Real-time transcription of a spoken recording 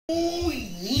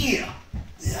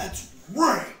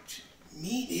right.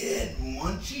 Meathead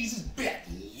Munchies is back.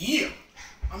 Yeah.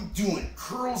 I'm doing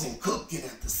curls and cooking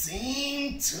at the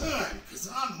same time because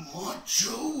I'm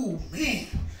Macho Man.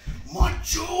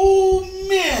 Macho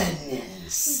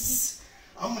Madness.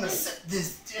 I'm going to set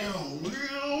this down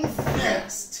real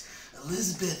fast.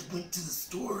 Elizabeth went to the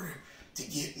store to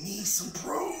get me some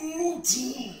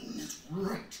protein. That's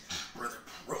right, brother,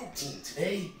 protein.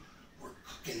 Today, we're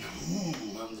cooking.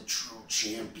 I'm the true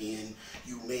champion.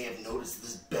 You may have noticed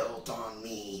this belt on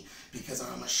me because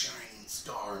I'm a shining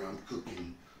star and I'm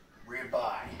cooking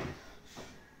ribeye.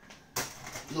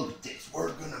 Look at this.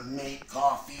 We're gonna make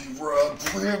coffee rub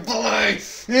ribeye.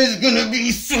 It's gonna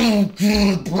be so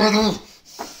good, brother.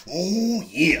 Oh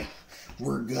yeah.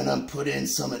 We're gonna put in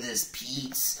some of this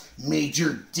Pete's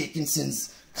Major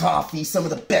Dickinson's coffee, some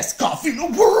of the best coffee in the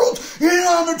world, and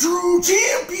I'm a true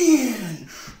champion.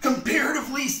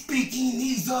 Comparatively speaking,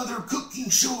 these other cooking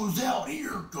shows out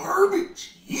here are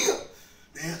garbage. Yeah,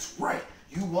 that's right.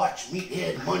 You watch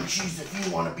Meathead Munchies if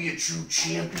you want to be a true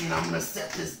champion. I'm gonna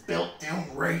set this belt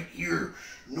down right here.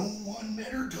 No one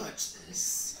better touch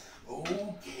this.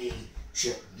 Okay.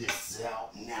 Check this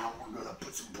out. Now we're gonna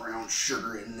put some brown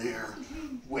sugar in there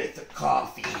with the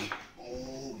coffee.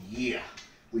 Oh yeah.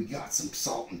 We got some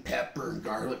salt and pepper and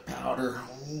garlic powder.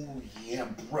 Oh yeah,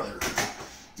 brother.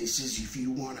 This is if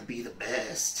you want to be the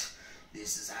best.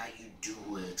 This is how you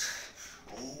do it.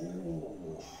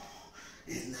 Oh.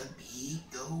 And the beat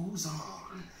goes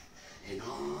on. And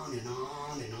on and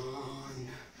on and on.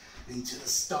 Into the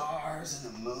stars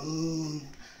and the moon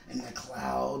and the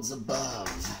clouds above.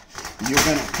 You're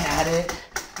gonna pat it,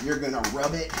 you're gonna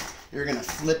rub it, you're gonna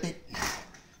flip it,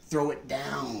 throw it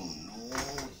down.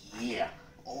 Oh yeah,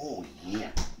 oh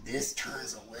yeah. This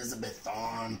turns Elizabeth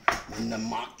on when the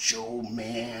Macho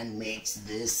Man makes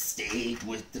this steak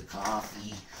with the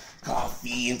coffee.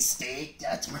 Coffee and steak,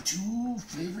 that's my two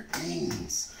favorite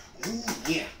things. Oh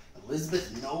yeah,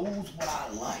 Elizabeth knows what I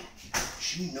like.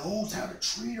 She knows how to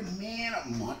treat a man, a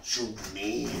Macho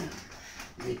Man.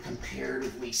 And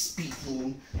comparatively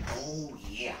speaking, oh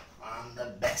yeah, I'm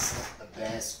the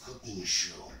best cooking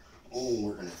show. Oh,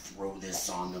 we're gonna throw this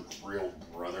on the grill,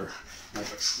 brother, like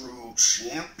a true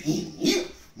champion. Yeah,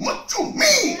 Macho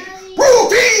Man,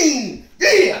 protein,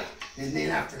 yeah. And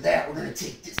then after that, we're gonna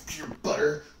take this pure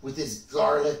butter with this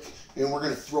garlic, and we're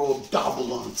gonna throw a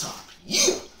double on top.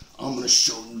 Yeah, I'm gonna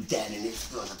show you that, and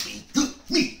it's gonna be good.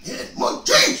 Meathead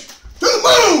Munchies to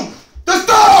the moon, the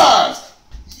stars.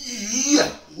 Yeah,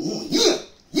 oh yeah,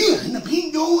 yeah, and the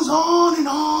beat goes on and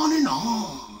on and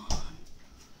on.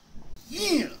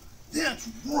 Yeah, that's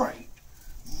right.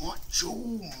 Macho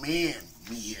Man,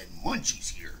 Meathead Munchies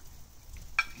here.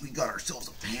 We got ourselves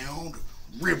a pound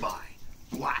ribeye,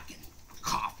 blackened,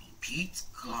 coffee, Pete's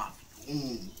coffee.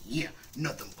 Oh yeah,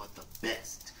 nothing but the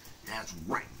best. That's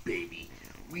right, baby.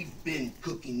 We've been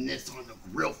cooking this on the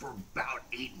grill for about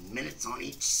 8 minutes on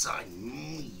each side.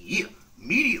 Yeah.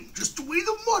 Medium, just the way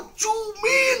the Macho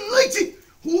Man likes it.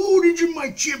 Oh, did you my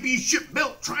championship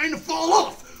belt trying to fall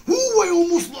off? Oh, I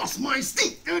almost lost my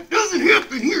steak. That doesn't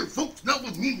happen here, folks. Not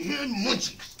with Meathead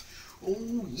Munchies.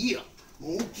 Oh, yeah.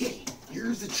 Okay,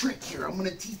 here's the trick here. I'm going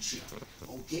to teach you.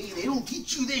 Okay, they don't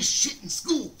teach you this shit in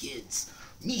school, kids.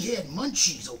 Meathead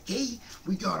Munchies, okay?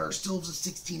 We got ourselves a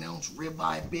 16-ounce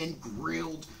ribeye, been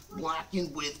grilled,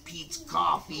 blackened with Pete's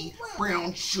coffee,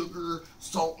 brown sugar,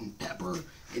 salt and pepper,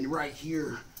 and right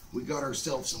here we got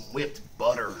ourselves some whipped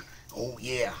butter. Oh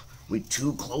yeah, with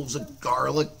 2 cloves of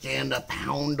garlic and a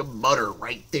pound of butter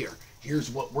right there. Here's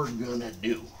what we're gonna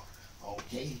do.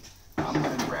 Okay, I'm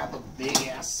gonna grab a big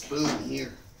ass spoon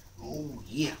here. Oh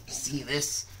yeah, see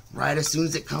this? Right as soon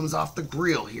as it comes off the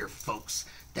grill here, folks.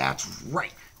 That's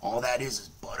right. All that is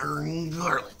butter and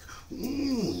garlic.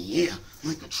 Ooh, yeah,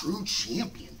 like a true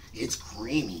champion. It's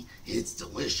creamy. It's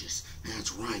delicious.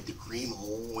 That's right. The cream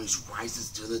always rises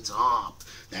to the top.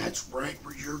 That's right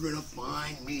where you're going to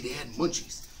find Meathead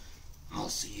Munchies. I'll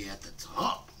see you at the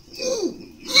top. Ooh,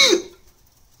 yeah.